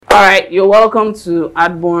All right, you're welcome to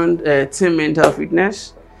Adbond Team Mental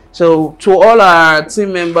Fitness. So to all our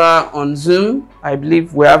team member on Zoom, I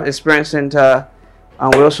believe we have Experience Center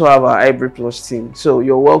and we also have our Hybrid Plus team. So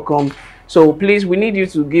you're welcome. So please, we need you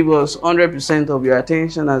to give us 100% of your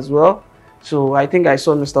attention as well. So I think I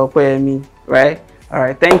saw Mr. Opeyemi, right? All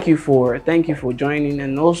right, thank you for joining,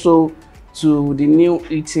 and also to the new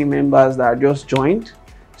team members that just joined.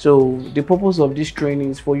 So the purpose of this training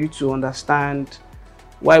is for you to understand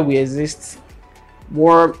why we exist,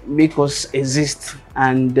 what makes us exist,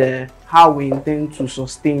 and how we intend to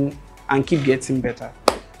sustain and keep getting better.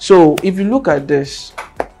 So if you look at this,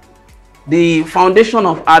 the foundation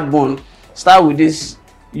of Adbond start with this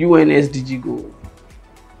UNSDG goal.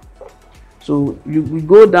 So we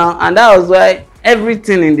go down, and that was why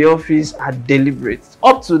everything in the office are deliberate,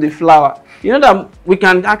 up to the flower. You know that we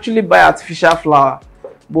can actually buy artificial flower,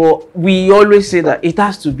 but we always say that it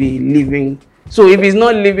has to be living. So if it's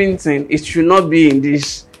not living thing, it should not be in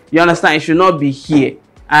this. You understand? It should not be here.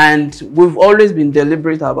 And we've always been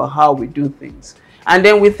deliberate about how we do things. And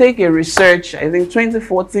then we take a research, I think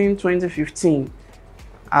 2014, 2015,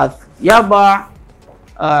 at Yaba,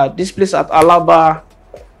 this place at Alaba,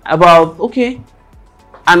 about, okay,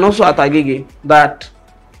 and also at Agege, that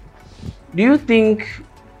do you think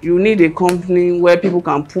you need a company where people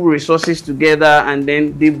can pool resources together and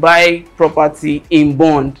then they buy property in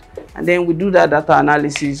bond? And then we do that data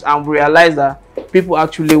analysis and we realize that people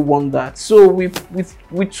actually want that. So we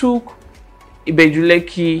took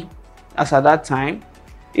Ibejuleki as at that time,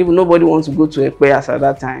 even nobody wants to go to Ekpe as at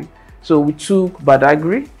that time. So we took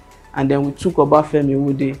Badagry, and then we took Obafemi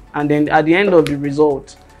Owode. And then at the end of the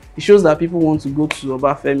result, it shows that people want to go to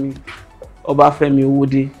Obafemi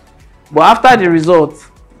Owode. But after the result,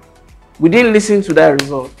 we didn't listen to that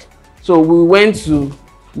result. So we went to,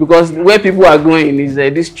 because where people are going is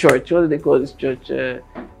this church. What do they call this church?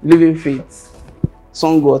 Living Faith,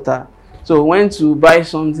 Songwater. So we went to buy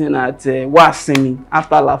something at Wasini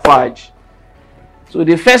after Lafarge. So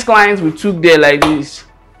the first clients we took there like this,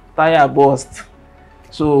 tire burst.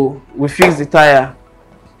 So we fixed the tire.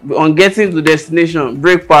 On getting to destination,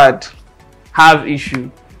 brake pad have issue.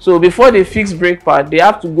 So before they fix brake pad, they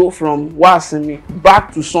have to go from Wasini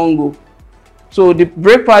back to Songo. So the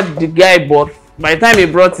brake pad the guy bought, by the time he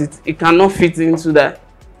brought it, it cannot fit into that.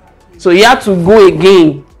 So he had to go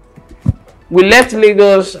again. We left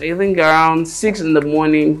Lagos, I think around 6 in the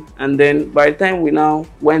morning, and then by the time we now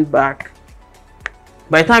went back,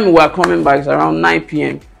 by the time we were coming back, it's around 9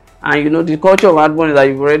 p.m. And you know the culture of Adbond is that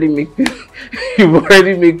you've already made people.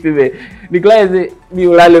 The client say,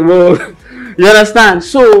 you understand?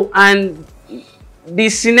 So, and the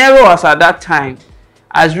scenario was at that time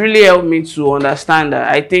has really helped me to understand that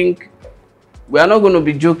I think we are not going to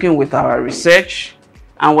be joking with our research,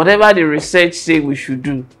 and whatever the research say we should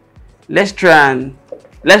do, let's try and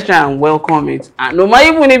welcome it. And no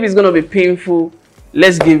matter even if it's going to be painful,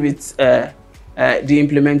 let's give it the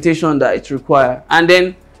implementation that it requires. And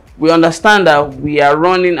then we understand that we are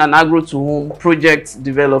running an agro to home project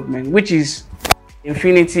development, which is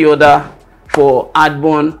infinity order for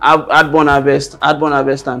Adbond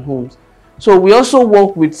Harvest and Homes. So we also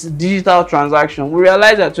work with digital transaction. We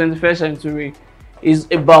realize that 21st century is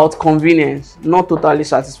about convenience, not totally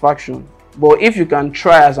satisfaction. But if you can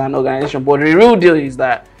try as an organization, but the real deal is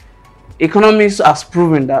that economics has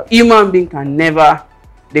proven that human beings can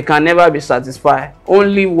never be satisfied,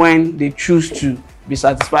 only when they choose to be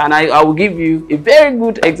satisfied. And I will give you a very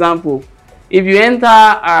good example. If you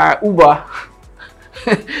enter Uber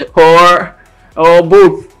or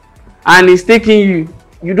both, and it's taking you,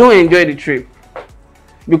 you don't enjoy the trip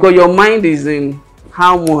because your mind is in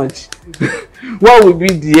how much what will be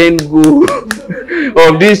the end goal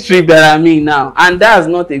of this trip that I'm in now. And that's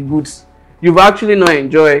not a good, you've actually not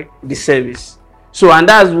enjoyed the service. So, and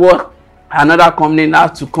that's what another company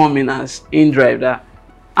has to come in as InDrive, that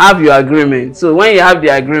have your agreement. So when you have the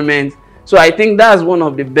agreement, so I think that's one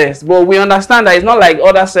of the best. But we understand that it's not like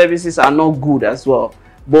other services are not good as well,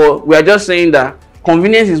 but we are just saying that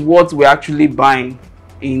convenience is what we're actually buying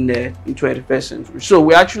in the 21st century. So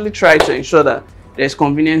we actually try to ensure that there's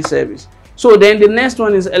convenient service. So then the next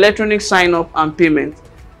one is electronic sign up and payment.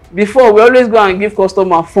 Before, we always go and give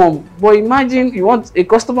customer form, but imagine a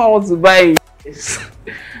customer wants to buy this.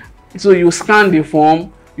 So you scan the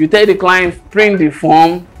form, you tell the client print the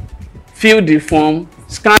form, fill the form,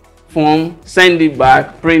 scan the form, send it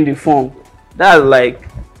back, print the form. That's like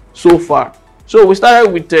so far. So we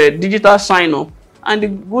started with digital sign up, and the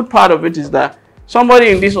good part of it is that somebody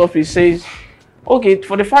in this office says, okay,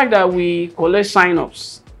 for the fact that we collect sign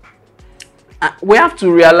ups, we have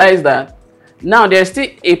to realize that Now there's still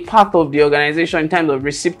a part of the organization in terms of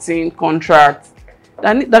receipting, contracts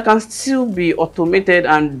that can still be automated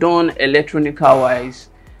and done electronically wise,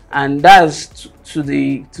 and that's to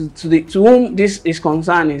whom this is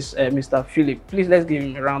concerned is Mr. Philip. Please let's give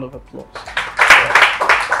him a round of applause.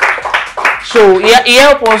 So he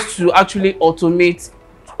helped us to actually automate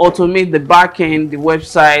the back end, the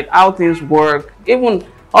website, how things work. Even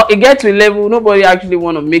it gets to a level nobody actually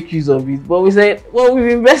want to make use of it, but we said, well,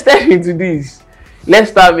 we've invested into this, let's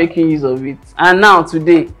start making use of it. And now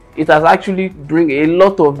today it has actually bring a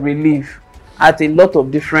lot of relief at a lot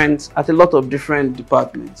of different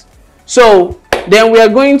departments. So then we are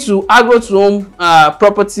going to Agro to Home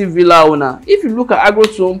property villa owner. If you look at Agro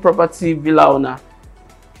to Home property villa owner,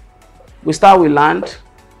 we start with land.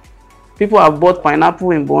 People have bought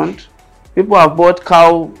pineapple in bond. People have bought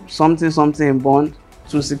cow something in bond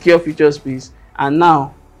to secure future space. And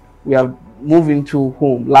now we have moved into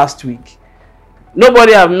home last week.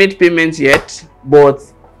 Nobody have made payments yet, but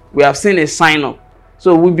we have seen a sign up.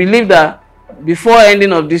 So we believe that before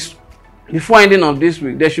ending of this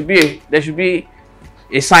week, there should be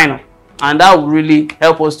a sign up, and that will really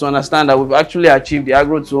help us to understand that we've actually achieved the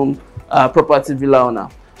Agro to Home property villa owner.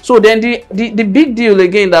 So then the big deal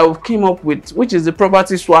again that we came up with, which is the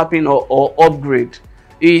property swapping or upgrade,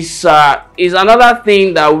 is another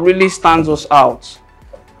thing that really stands us out,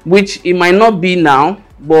 which it might not be now,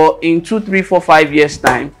 but in 2, 3, 4, 5 years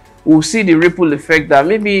time, we'll see the ripple effect that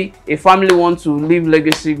maybe a family wants to leave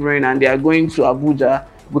Legacy Green and they are going to Abuja.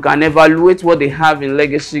 We can evaluate what they have in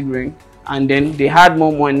Legacy Green, and then they had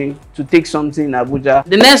more money to take something in Abuja.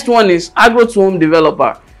 The next one is Agro to Home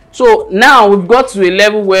developer. So now we've got to a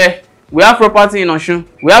level where we have property in Osun,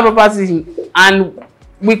 we have property and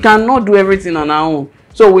we cannot do everything on our own.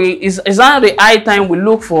 So it's now the high time we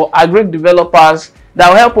look for agri developers that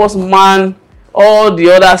will help us man all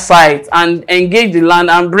the other sites and engage the land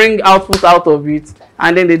and bring output out of it.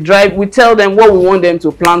 And then we tell them what we want them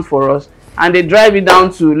to plant for us, and they drive it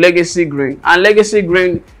down to Legacy Green. And Legacy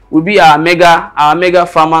Green will be our mega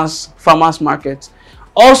farmers market.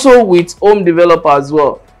 Also with home developer as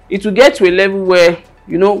well. It will get to a level where,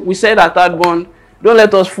 you know, we said at Adbond, don't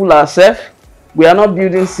let us fool ourselves. We are not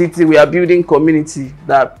building city, we are building community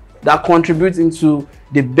that contributes into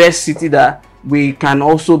the best city that we can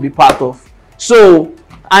also be part of. So,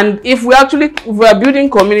 and if we are building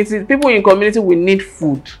community, people in community will need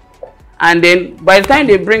food. And then by the time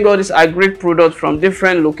they bring all these agri products from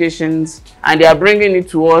different locations and they are bringing it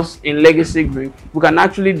to us in Legacy Green, we can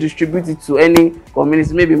actually distribute it to any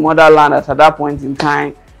community, maybe motherland at that point in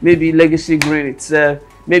time, maybe Legacy Green itself,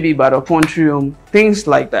 maybe by the country home, things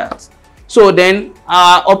like that. So then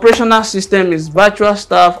our operational system is virtual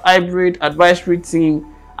staff, hybrid, advisory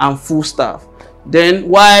team, and full staff. Then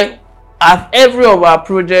while at every of our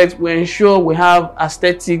projects, we ensure we have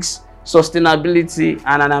aesthetics, sustainability,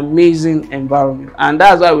 and an amazing environment. And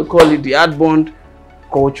that's why we call it the Adbond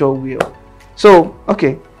culture wheel. So,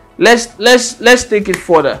 okay, let's take it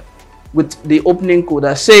further with the opening code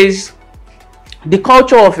that says the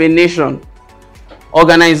culture of a nation,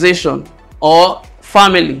 organization, or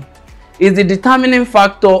family is the determining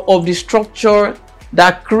factor of the structure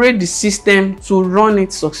that creates the system to run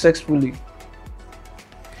it successfully.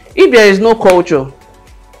 If there is no culture,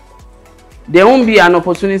 there won't be an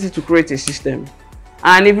opportunity to create a system.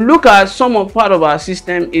 And if you look at part of our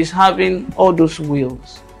system is having all those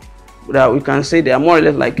wheels that we can say they are more or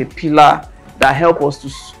less like a pillar that help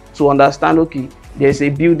us to understand, okay, there's a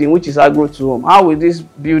building which is Agro to Home. How will this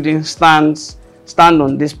building stand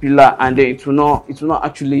on this pillar and then it will not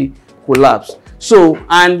actually collapse? So,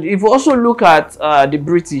 and if you also look at the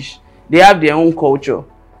British, they have their own culture.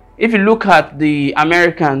 If you look at the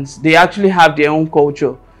Americans, they actually have their own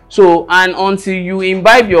culture. So, and until you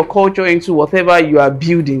imbibe your culture into whatever you are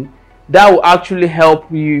building, that will actually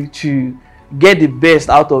help you to get the best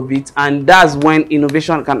out of it. And that's when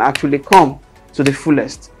innovation can actually come to the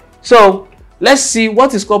fullest. So, let's see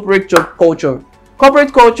what is corporate culture.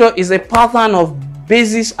 Corporate culture is a pattern of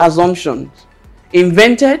basis assumptions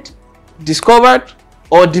invented, discovered,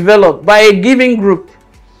 or developed by a given group.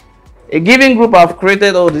 A given group have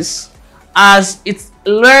created all this as it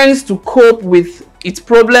learns to cope with its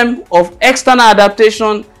problem of external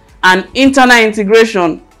adaptation and internal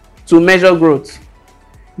integration to measure growth.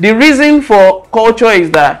 The reason for culture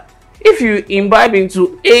is that if you imbibe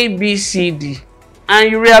into A, B, C, D,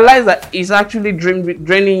 and you realize that it's actually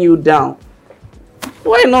draining you down,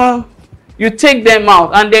 why not you take them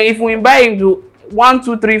out? And then if we imbibe into 1,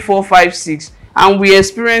 2, 3, 4, 5, 6, and we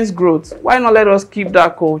experience growth, why not let us keep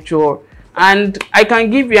that culture? And I can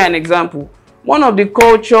give you an example. one of the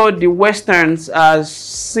culture the Westerns has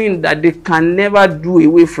seen that they can never do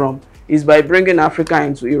away from is by bringing Africa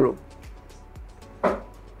into Europe.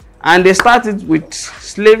 And they started with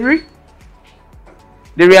slavery.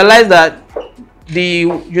 They realized that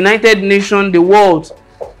the United Nations, the world,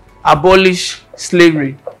 abolish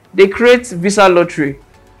slavery. They create visa lottery.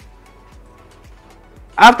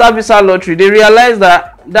 After visa lottery, they realize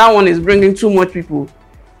that that one is bringing too much people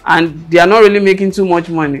and they are not really making too much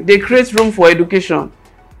money. They create room for education.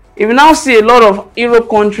 If you now see a lot of Europe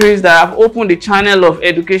countries that have opened the channel of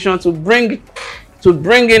education to bring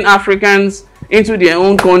in Africans into their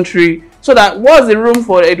own country, so that what's the room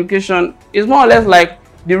for education is more or less like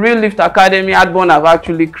the Real Lift Academy Adbond have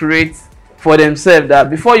actually created for themselves, that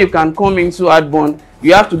before you can come into Adbond,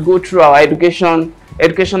 you have to go through our educational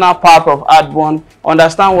part of Adbond,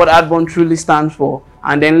 understand what Adbond truly stands for,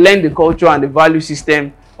 and then learn the culture and the value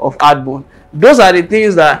system of Adbond. Those are the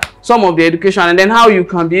things that some of the education, and then how you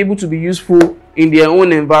can be able to be useful in their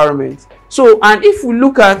own environment. So, and if we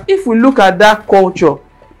look at that culture,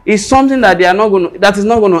 it's something that that is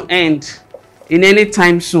not going to end in any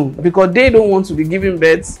time soon, because they don't want to be giving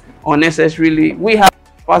birth unnecessarily. We have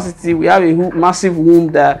capacity, we have a massive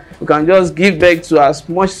womb that we can just give birth to as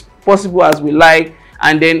much possible as we like,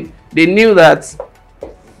 and then they knew that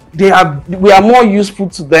we are more useful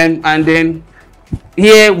to them, and then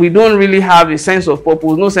here we don't really have a sense of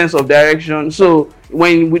purpose, no sense of direction. So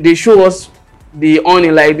when they show us the honey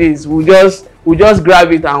like this, we just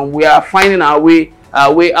grab it and we are finding our way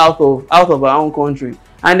out of our own country.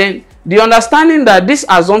 And then the understanding that this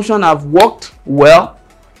assumption have worked well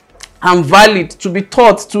and valid to be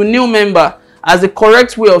taught to new member as the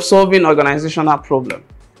correct way of solving organizational problem.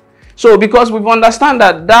 So because we've understand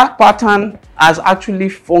that pattern has actually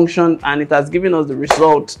functioned and it has given us the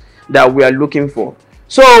result that we are looking for.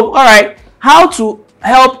 So, all right, how to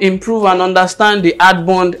help improve and understand the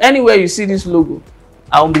Adbond? Anywhere you see this logo,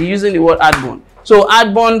 I'll be using the word Adbond. So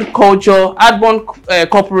Adbond culture, Adbond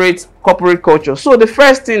corporate culture. So the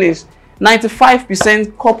first thing is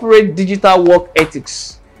 95% corporate digital work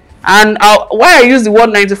ethics. And why I use the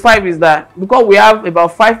word 95 is that because we have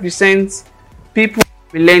about 5% people,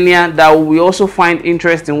 millennials, that we also find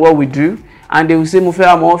interest in what we do, and they will say, "Mo fẹ́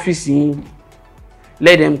am office yin."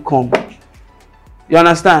 Let them come. You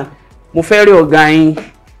understand? Mo fẹ́ rí ọ̀gá yín.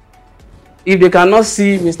 If they cannot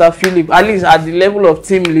see Mr. Philip, at least at the level of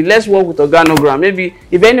team lead, let's work with organogram. Maybe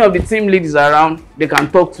if any of the team lead is around, they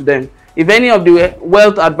can talk to them. If any of the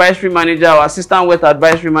wealth advisory manager or assistant wealth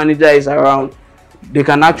advisory manager is around, they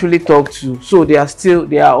can actually talk to. So they are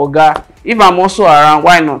orga. If I'm also around,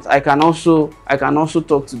 why not? I can also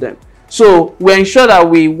talk to them. So we ensure that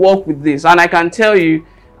we work with this, and I can tell you,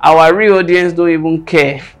 our real audience don't even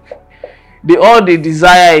care. All they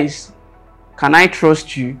desire is, can I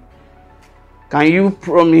trust you? Can you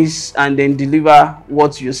promise and then deliver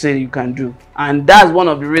what you say you can do? And that's one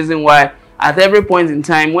of the reasons why at every point in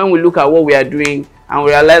time, when we look at what we are doing and we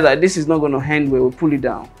realize that this is not going to end well, we pull it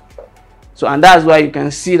down. So, and that's why you can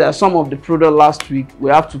see that some of the product last week, we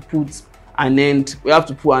have to put an end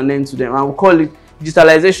to them. And we call it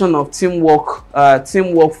digitalization of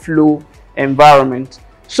teamwork flow environment.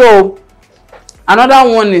 So another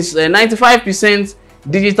one is 95%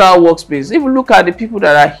 digital workspace. If you look at the people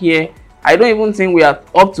that are here, I don't even think we are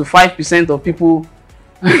up to 5% of people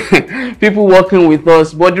working with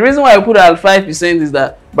us. But the reason why I put at 5% is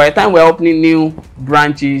that by the time we're opening new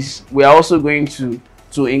branches, we are also going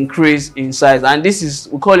to increase in size. And this is,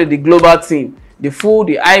 we call it the global team, the full,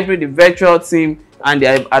 the hybrid, the virtual team, and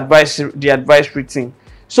the advisory team.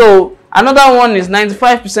 So another one is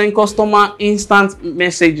 95% customer instant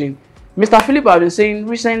messaging. Mr. Philip has been saying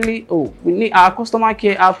recently, we need our customer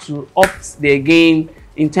care app to up their game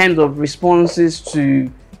in terms of responses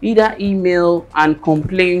to either email and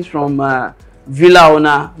complaints from villa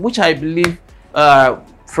owner, which I believe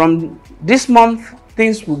from this month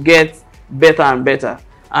things will get better and better.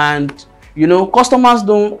 And customers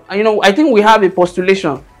don't, I think we have a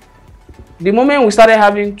postulation. The moment we started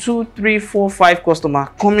having 2, 3, 4, 5 customers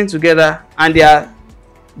coming together and they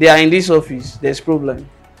are in this office, there's problem.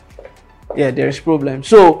 Yeah, there is problem.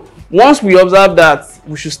 So once we observe that,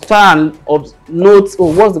 we should start and note,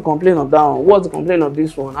 what's the complaint of that one? What's the complaint of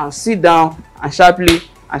this one? And sit down and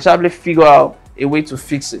sharply figure out a way to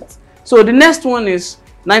fix it. So the next one is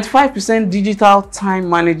 95% digital time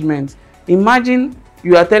management. Imagine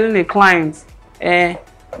you are telling a client,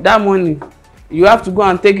 that money, you have to go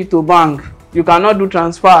and take it to bank. You cannot do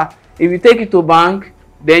transfer. If you take it to bank,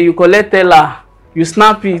 then you collect teller, you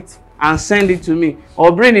snap it and send it to me,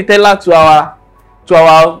 or bring the teller to our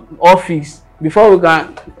office before we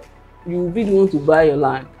can. You will be the one to buy your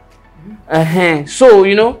land. So,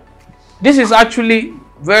 you know, this is actually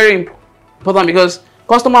very important because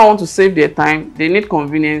customers want to save their time, they need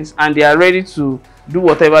convenience, and they are ready to do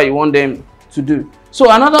whatever you want them to do.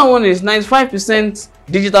 So another one is 95%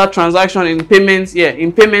 digital transaction in payments,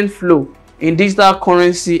 in payment flow, in digital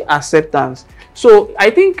currency acceptance. So I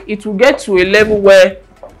think it will get to a level where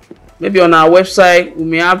maybe on our website we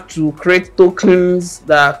may have to create tokens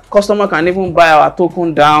that customer can even buy our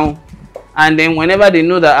token down, and then whenever they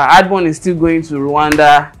know that our Adbond is still going to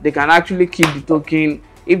Rwanda, they can actually keep the token.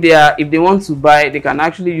 If they want to buy, they can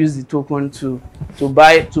actually use the token to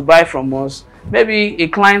buy from us. Maybe a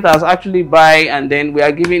client has actually buy, and then we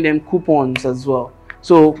are giving them coupons as well.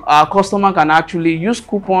 So our customer can actually use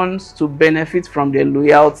coupons to benefit from their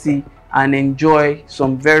loyalty and enjoy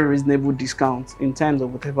some very reasonable discounts in terms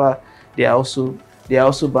of whatever they are also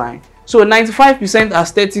buying. So 95%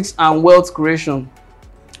 aesthetics and wealth creation,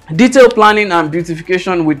 detailed planning and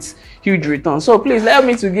beautification with huge returns. So please let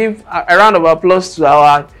me to give a round of applause to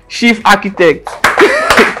our chief architect,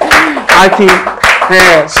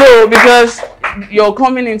 Akin. So because you're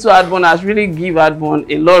coming into Adbond has really give Adbond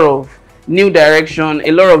a lot of new direction,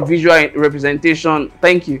 a lot of visual representation.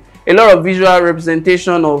 Thank you. A lot of visual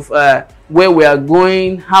representation of where we are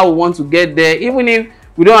going, how we want to get there. Even if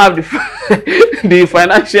we don't have the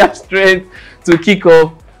financial strength to kick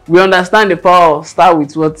off, we understand the power of start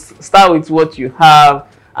with what you have.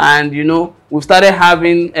 And you know, we've started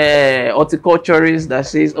having horticulturists that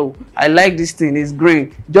says, oh, I like this thing, it's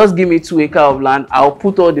green, just give me 2 acres of land, I'll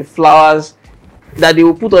put all the flowers that they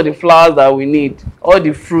will put all the flowers that we need, all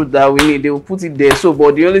the fruit that we need, they will put it there. So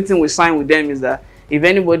but the only thing we sign with them is that if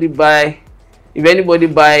anybody buy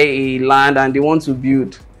a land and they want to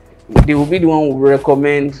build, they will be the one who will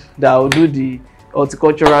recommend that will do the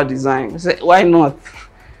horticultural design. Say, why not?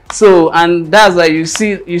 So, and that's why you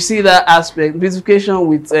see that aspect, beautification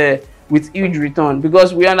with huge return,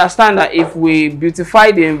 because we understand that if we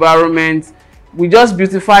beautify the environment, we just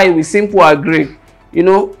beautify it with simple agree. You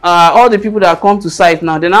know, all the people that come to site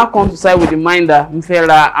now, they now come to site with the mind that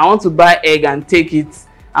I want to buy egg and take it.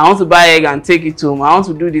 I want to buy egg and take it home. I want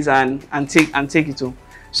to do this and take it home.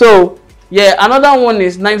 So yeah, another one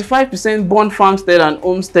is 95% bond farmstead and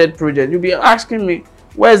homestead project. You'll be asking me,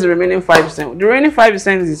 where is the remaining 5%? The remaining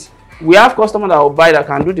 5% is we have customers that will buy that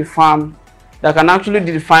can do the farm, that can actually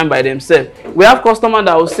do the farm by themselves. We have customers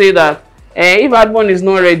that will say that if Adbond is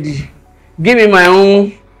not ready, give me my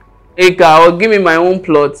own acre or give me my own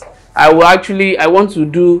plot. I want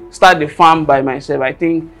to start the farm by myself. I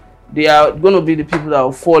think they are going to be the people that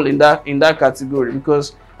will fall in that category,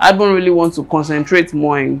 because Adbond really wants to concentrate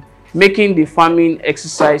more in making the farming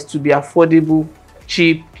exercise to be affordable,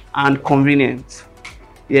 cheap, and convenient.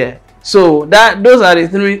 Yeah. So those are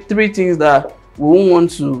the three things that we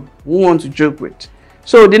won't want to joke with.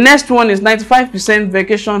 So the next one is 95%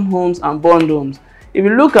 vacation homes and bond homes. If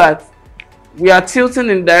you look at, we are tilting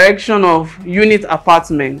in the direction of unit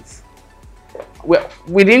apartments.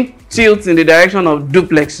 We didn't tilt in the direction of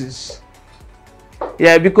duplexes.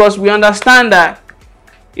 Yeah, because we understand that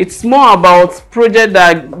it's more about projects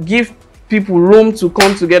that give people room to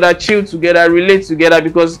come together, chill together, relate together.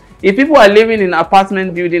 Because if people are living in an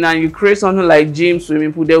apartment building and you create something like gym,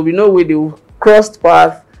 swimming pool, there will be no way they will cross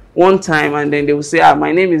path one time and then they will say,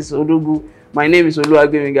 my name is Odogu, my name is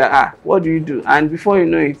Oluwagbemiga. What do you do? And before you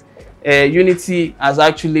know it, unity has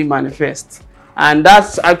actually manifest. And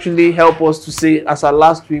that's actually helped us to say, as our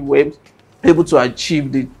last week, we're able to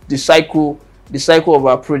achieve the cycle of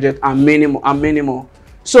our project and many more.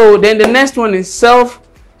 So then the next one is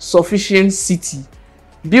self-sufficient city,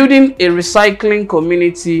 building a recycling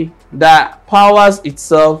community that powers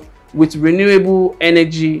itself with renewable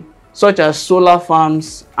energy such as solar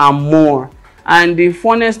farms and more. And the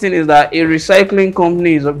funniest thing is that a recycling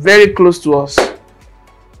company is very close to us.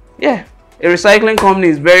 Yeah, a recycling company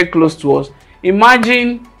is very close to us.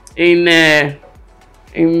 Imagine in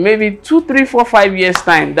maybe 2, 3, 4, 5 years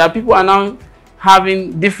time that people are now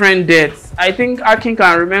having different debts. I think Akin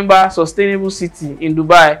can remember Sustainable City in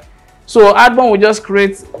Dubai. So Adbond will just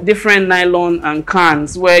create different nylon and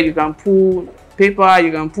cans where you can pull paper,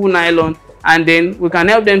 you can pull nylon, and then we can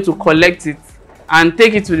help them to collect it and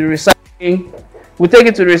take it to the recycling. We take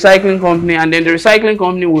it to the recycling company, and then the recycling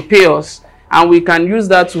company will pay us, and we can use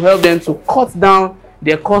that to help them to cut down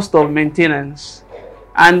their cost of maintenance.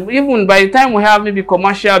 And even by the time we have maybe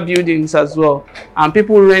commercial buildings as well, and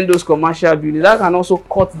people rent those commercial buildings, that can also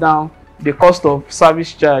cut down the cost of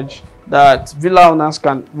service charge that villa owners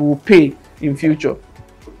will pay in future.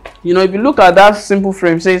 You know, if you look at that simple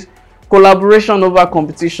frame, it says collaboration over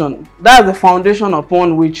competition. That's the foundation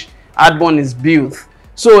upon which Adbond is built.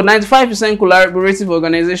 So 95% collaborative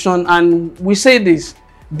organization, and we say this,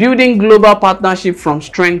 building global partnership from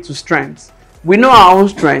strength to strength. We know our own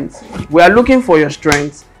strengths. We are looking for your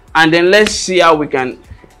strengths, and then let's see how we can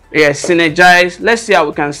synergize. Let's see how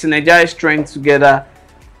we can synergize strengths together.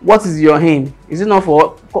 What is your aim? Is it not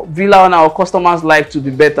for Villa and our customers' life to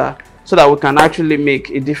be better, so that we can actually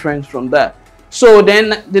make a difference from that? So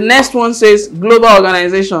then the next one says global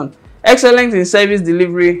organization, excellence in service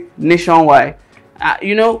delivery nationwide.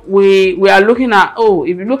 You know, we are looking at,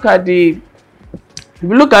 if you look at the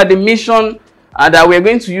mission that we're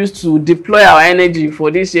going to use to deploy our energy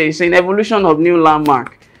for this year, it's an evolution of new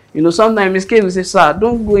landmark. You know, sometimes Ms. K will say, sir,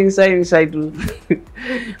 don't go inside. I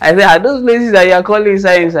say, are those places that you are calling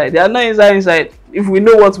inside? They are not inside. If we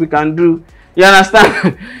know what we can do, you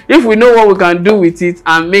understand? If we know what we can do with it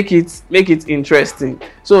and make it interesting.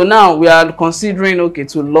 So now we are considering, okay,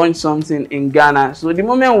 to launch something in Ghana. So the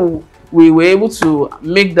moment we were able to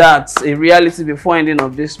make that a reality before ending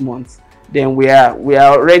of this month, then we are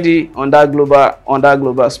already on that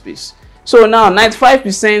global space. So now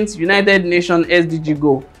 95% United Nations SDG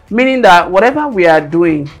goal, meaning that whatever we are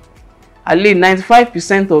doing, at least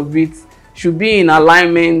 95% of it should be in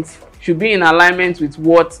alignment with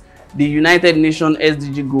what the United Nations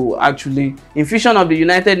SDG goal actually, in vision of the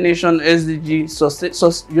United Nations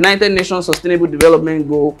SDG, United Nations Sustainable Development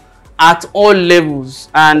Goal at all levels.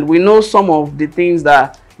 And we know some of the things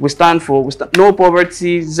that we stand for. No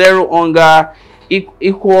poverty, zero hunger,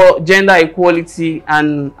 equal gender equality,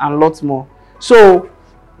 and lots more. So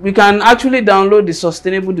we can actually download the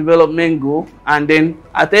Sustainable Development Goal, and then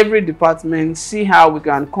at every department see how we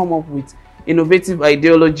can come up with innovative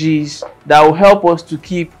ideologies that will help us to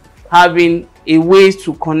keep having a way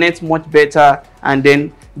to connect much better and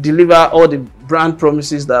then deliver all the brand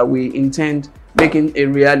promises that we intend making a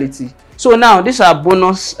reality. So now these are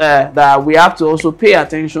bonus that we have to also pay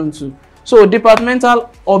attention to. So departmental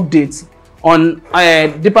updates on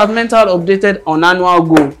updated on annual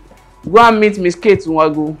goal. Go and meet Ms. Kate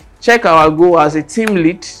Nwago. Check our goal as a team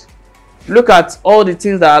lead. Look at all the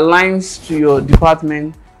things that aligns to your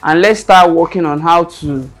department, and let's start working on how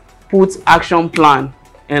to put action plan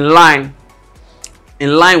in line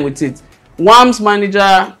with it. WAMS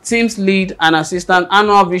manager, teams lead and assistant,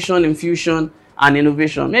 annual vision, infusion and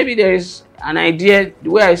innovation. Maybe there is an idea, the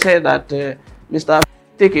way I said that Mr.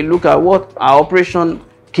 take a look at what our operation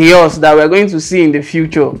chaos that we're going to see in the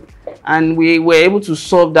future, and we were able to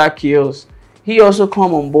solve that chaos. He also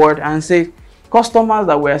come on board and say, customers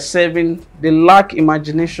that we're serving, they lack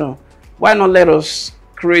imagination. Why not let us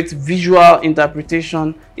create visual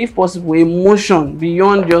interpretation, if possible emotion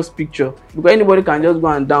beyond just picture, because anybody can just go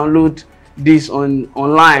and download this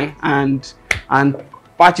online and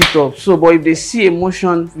patch it up. So but if they see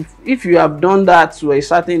emotion, if you have done that to a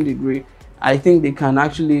certain degree, I think they can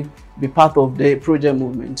actually be part of the project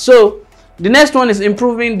movement. So the next one is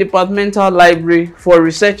improving departmental library for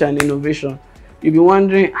research and innovation. You'll be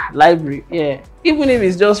wondering, library, yeah, even if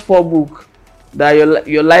it's just 4 books that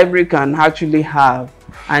your library can actually have,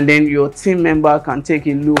 and then your team member can take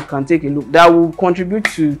a look, that will contribute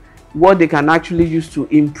to what they can actually use to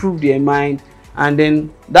improve their mind, and then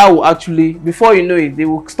that will actually, before you know it, they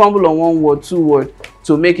will stumble on 1 word, 2 words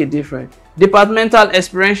to make a difference. Departmental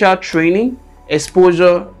experiential training,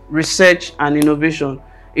 exposure, research and innovation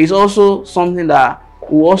is also something that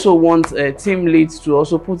we also want team leads to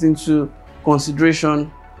also put into consideration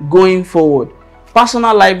going forward.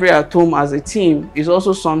 Personal library at home as a team is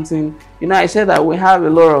also something. You know, I said that we have a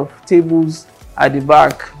lot of tables at the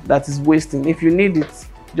back that is wasting. If you need it,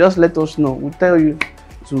 just let us know. We'll tell you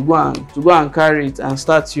to go and carry it and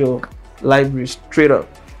start your library straight up.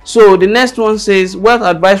 So the next one says wealth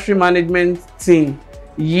advisory management team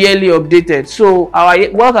yearly updated. So our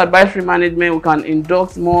wealth advisory management, we can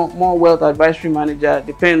induct more wealth advisory manager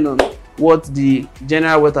depending on what the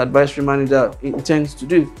general wealth advisory manager intends to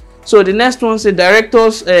do. So the next one says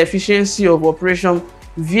directors efficiency of operation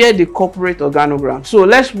via the corporate organogram. So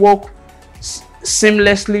let's walk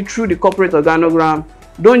seamlessly through the corporate organogram.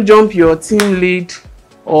 Don't jump your team lead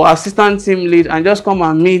or assistant team lead and just come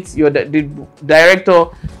and meet the director.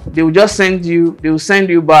 They will just send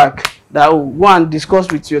you back that will go and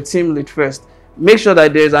discuss with your team lead first. Make sure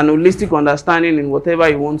that there's an holistic understanding in whatever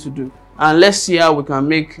you want to do, and let's see how we can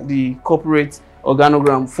make the corporate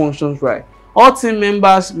organogram functions right. All team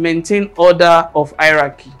members maintain order of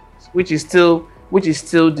hierarchy, which is still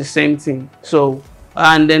the same thing. So,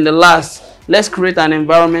 and then the last, let's create an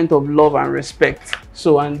environment of love and respect.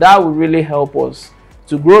 So, and that will really help us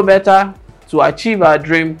to grow better, to achieve our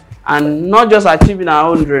dream, and not just achieving our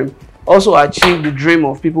own dream, also achieve the dream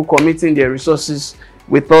of people committing their resources,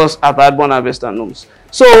 with us at Adborn Harvest and Homes.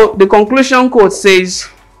 So the conclusion quote says,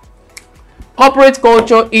 corporate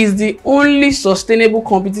culture is the only sustainable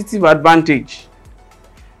competitive advantage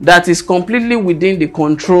that is completely within the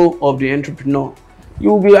control of the entrepreneur.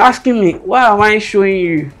 You will be asking me, why am I showing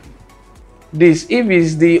you this if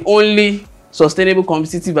it's the only sustainable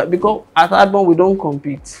competitive? Because at Adborn we don't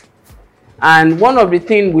compete, and one of the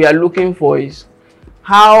things we are looking for is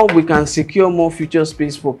how we can secure more future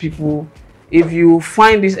space for people. If you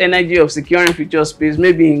find this energy of securing future space,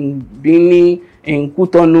 maybe in Bini, in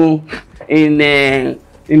Cotonou, in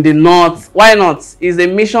the north, why not? It's a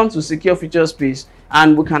mission to secure future space,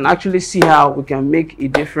 and we can actually see how we can make a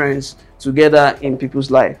difference together in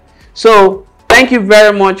people's life. So thank you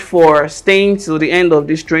very much for staying till the end of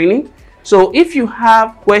this training. So if you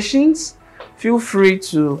have questions, feel free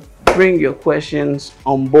to bring your questions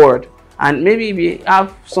on board. And maybe if you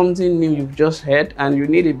have something new you've just heard and you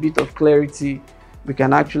need a bit of clarity, we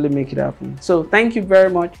can actually make it happen. So thank you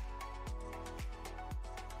very much.